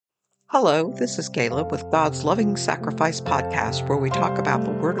Hello, this is Caleb with God's Loving Sacrifice Podcast, where we talk about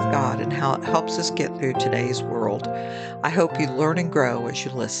the Word of God and how it helps us get through today's world. I hope you learn and grow as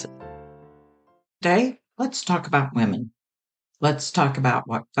you listen. Today, let's talk about women. Let's talk about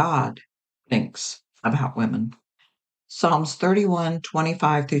what God thinks about women. Psalms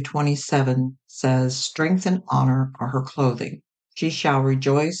 31:25 through 27 says, "Strength and honor are her clothing. She shall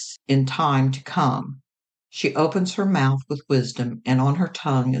rejoice in time to come. She opens her mouth with wisdom, and on her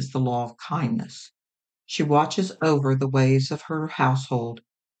tongue is the law of kindness. She watches over the ways of her household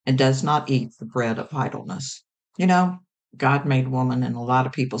and does not eat the bread of idleness." God made woman, and a lot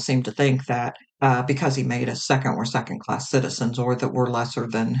of people seem to think that because he made us we're second class citizens, or that we're lesser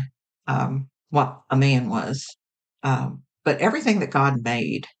than what a man was. But everything that God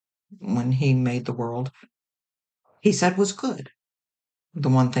made when he made the world, he said was good. The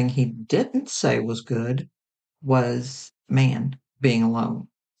one thing he didn't say was good was man being alone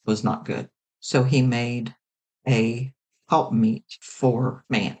was not good. So he made a helpmeet for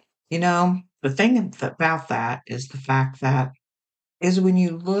man. The thing about that is the fact that is when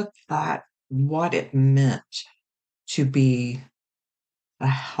you look at what it meant to be a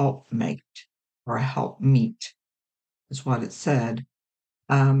helpmate or a helpmeet, is what it said.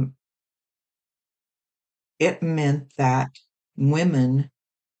 It meant that women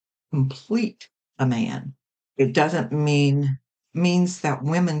complete a man. It doesn't means that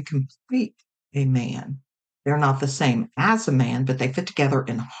women complete a man. They're not the same as a man, but they fit together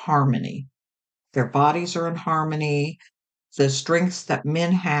in harmony. Their bodies are in harmony. The strengths that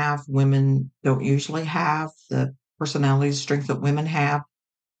men have, women don't usually have. The personality strength that women have,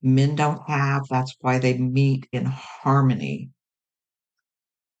 men don't have. That's why they meet in harmony.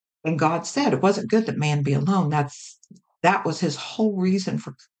 And God said it wasn't good that man be alone. That was his whole reason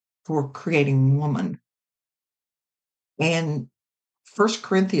for creating woman. And 1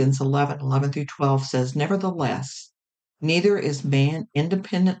 Corinthians 11 through 12 says, "Nevertheless, neither is man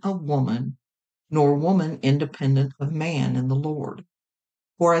independent of woman, nor woman independent of man in the Lord.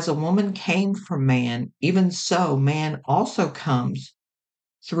 For as a woman came from man, even so man also comes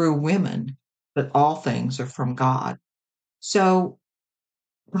through women, but all things are from God." So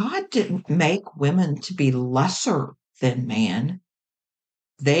God didn't make women to be lesser than man.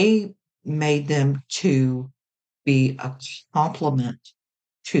 They made them to be a complement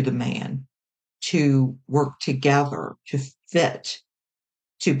to the man, to work together, to fit,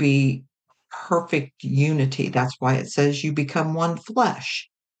 to be perfect unity. That's why it says you become one flesh.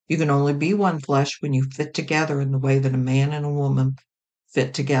 You can only be one flesh when you fit together in the way that a man and a woman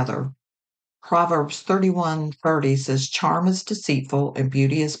fit together. Proverbs 31:30 says, "Charm is deceitful and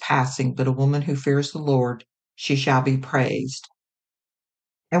beauty is passing, but a woman who fears the Lord, she shall be praised."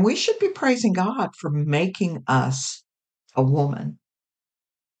 And we should be praising God for making us a woman.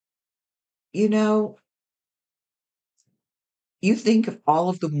 You know, you think of all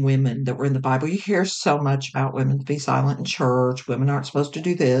of the women that were in the Bible. You hear so much about women to be silent in church. Women aren't supposed to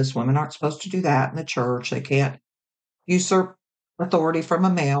do this. Women aren't supposed to do that in the church. They can't usurp authority from a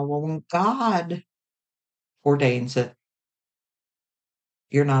male. Well, when God ordains it,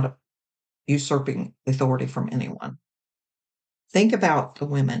 you're not usurping authority from anyone. Think about the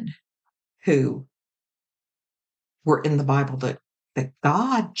women who were in the Bible that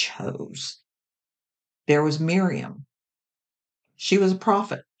God chose. There was Miriam. She was a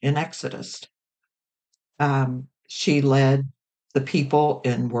prophet in Exodus. She led the people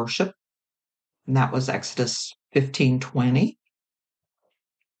in worship, and that was Exodus 15:20.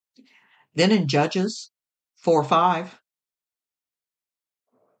 Then in Judges 4:5,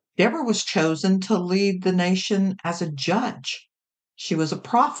 Deborah was chosen to lead the nation as a judge. She was a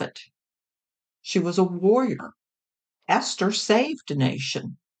prophet. She was a warrior. Esther saved a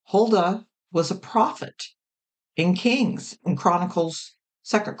nation. Huldah was a prophet in Kings, in Chronicles,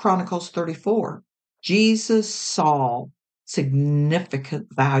 2 Chronicles 34. Jesus saw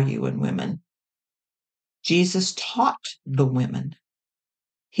significant value in women. Jesus taught the women.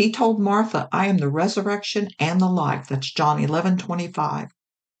 He told Martha, "I am the resurrection and the life." That's John 11:25.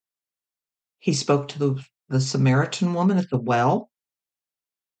 He spoke to the Samaritan woman at the well.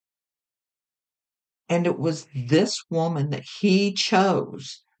 And it was this woman that he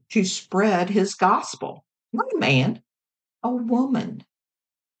chose to spread his gospel. Not a man, a woman.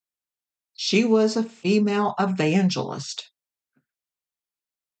 She was a female evangelist.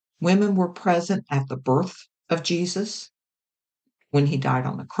 Women were present at the birth of Jesus. When he died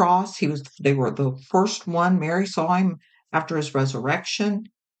on the cross, they were the first one. Mary saw him after his resurrection.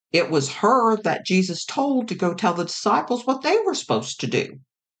 It was her that Jesus told to go tell the disciples what they were supposed to do.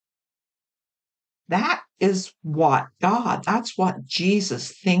 That is what that's what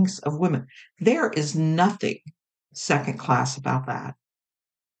Jesus thinks of women. There is nothing second class about that.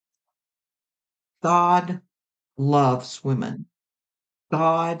 God loves women.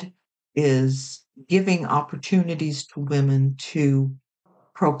 God is giving opportunities to women to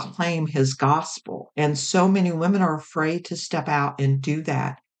proclaim his gospel. And so many women are afraid to step out and do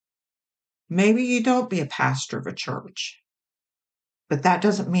that. Maybe you don't be a pastor of a church, but that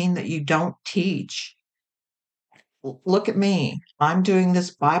doesn't mean that you don't teach. Look at me. I'm doing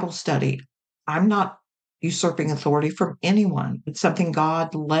this Bible study. I'm not usurping authority from anyone. It's something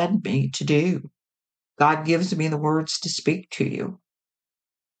God led me to do. God gives me the words to speak to you.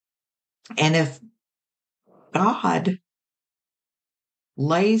 And if God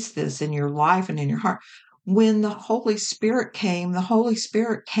lays this in your life and in your heart, when the Holy Spirit came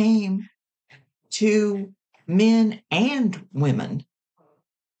to men and women.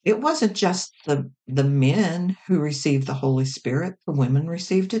 It wasn't just the men who received the Holy Spirit, the women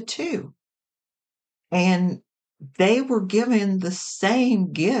received it too. And they were given the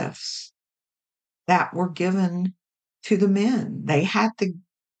same gifts that were given to the men. They had the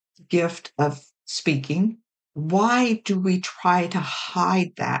gift of speaking. Why do we try to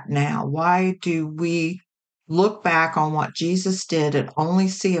hide that now? Why do we look back on what Jesus did and only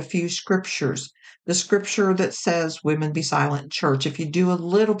see a few scriptures? The scripture that says women be silent in church. If you do a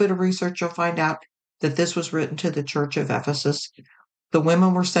little bit of research, you'll find out that this was written to the church of Ephesus. The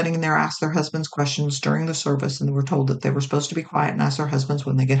women were sitting there, asked their husbands questions during the service, and they were told that they were supposed to be quiet and ask their husbands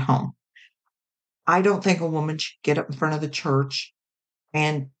when they get home. I don't think a woman should get up in front of the church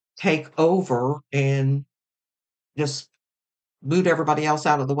and take over and just boot everybody else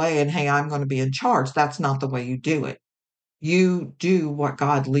out of the way and, hey, I'm going to be in charge. That's not the way you do it. You do what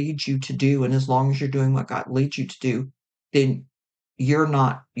God leads you to do. And as long as you're doing what God leads you to do, then you're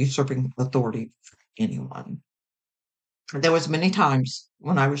not usurping authority from anyone. There was many times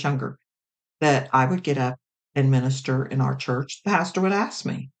when I was younger that I would get up and minister in our church. The pastor would ask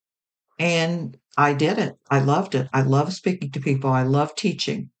me, and I did it. I loved it. I love speaking to people. I love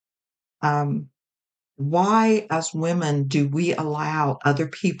teaching. Why, as women, do we allow other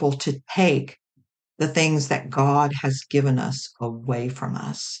people to take the things that God has given us away from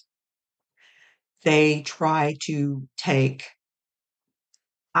us? They try to take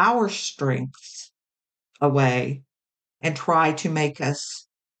our strengths away and try to make us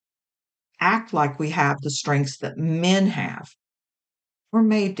act like we have the strengths that men have. We're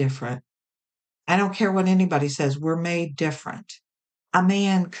made different. I don't care what anybody says, we're made different. A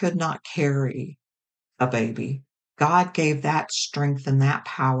man could not carry a baby. God gave that strength and that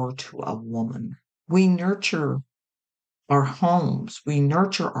power to a woman. We nurture our homes. We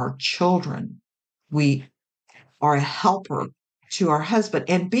nurture our children. We are a helper to our husband.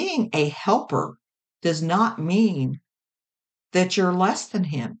 And being a helper does not mean that you're less than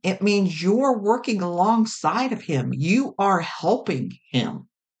him. It means you're working alongside of him. You are helping him.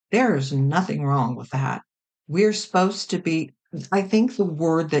 There is nothing wrong with that. We're supposed to be, I think the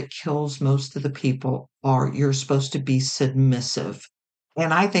word that kills most of the people are you're supposed to be submissive.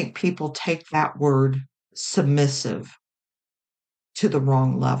 And I think people take that word submissive to the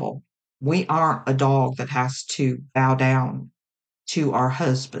wrong level. We aren't a dog that has to bow down to our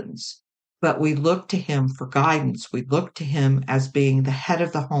husbands, but we look to him for guidance. We look to him as being the head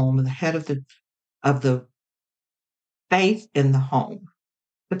of the home, the head of the faith in the home.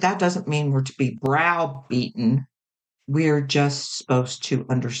 But that doesn't mean we're to be browbeaten. We're just supposed to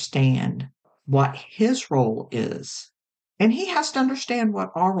understand what his role is. And he has to understand what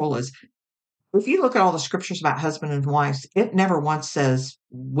our role is. If you look at all the scriptures about husband and wives, it never once says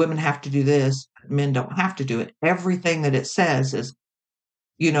women have to do this, men don't have to do it. Everything that it says is,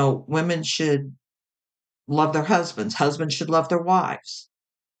 women should love their husbands. Husbands should love their wives.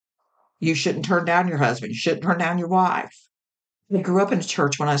 You shouldn't turn down your husband. You shouldn't turn down your wife. I grew up in a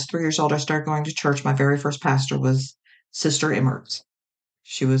church. When I was 3 years old, I started going to church. My very first pastor was Sister Emmerts.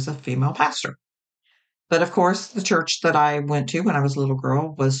 She was a female pastor. But of course, the church that I went to when I was a little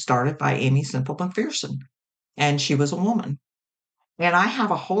girl was started by Amy Semple McPherson, and she was a woman. And I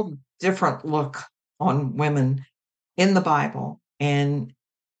have a whole different look on women in the Bible and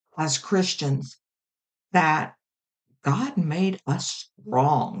as Christians that God made us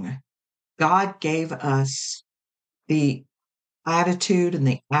strong. God gave us the attitude and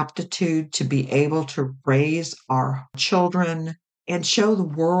the aptitude to be able to raise our children and show the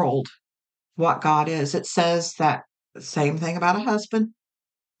world what God is. It says that the same thing about a husband,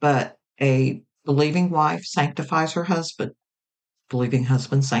 but a believing wife sanctifies her husband. Believing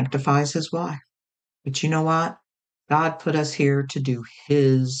husband sanctifies his wife. But you know what? God put us here to do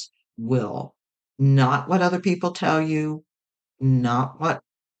his will. not what other people tell you, not what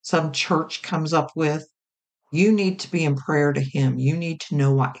some church comes up with. You need to be in prayer to Him. You need to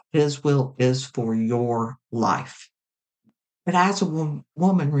know what His will is for your life. But as a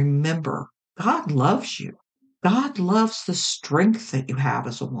woman, remember, God loves you. God loves the strength that you have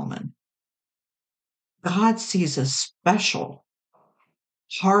as a woman. God sees a special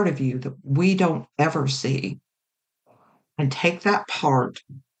part of you that we don't ever see. And take that part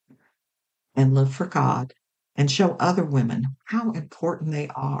and live for God and show other women how important they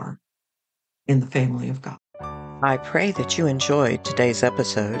are in the family of God. I pray that you enjoyed today's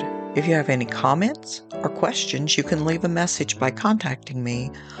episode. If you have any comments or questions, you can leave a message by contacting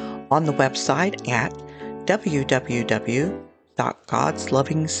me on the website at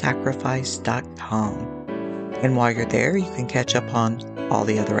www.godslovingsacrifice.com. And while you're there, you can catch up on all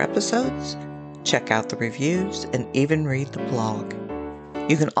the other episodes, check out the reviews, and even read the blog.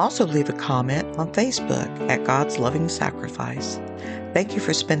 You can also leave a comment on Facebook at God's Loving Sacrifice. Thank you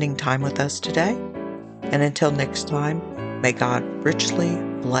for spending time with us today. And until next time, may God richly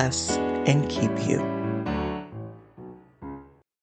bless and keep you.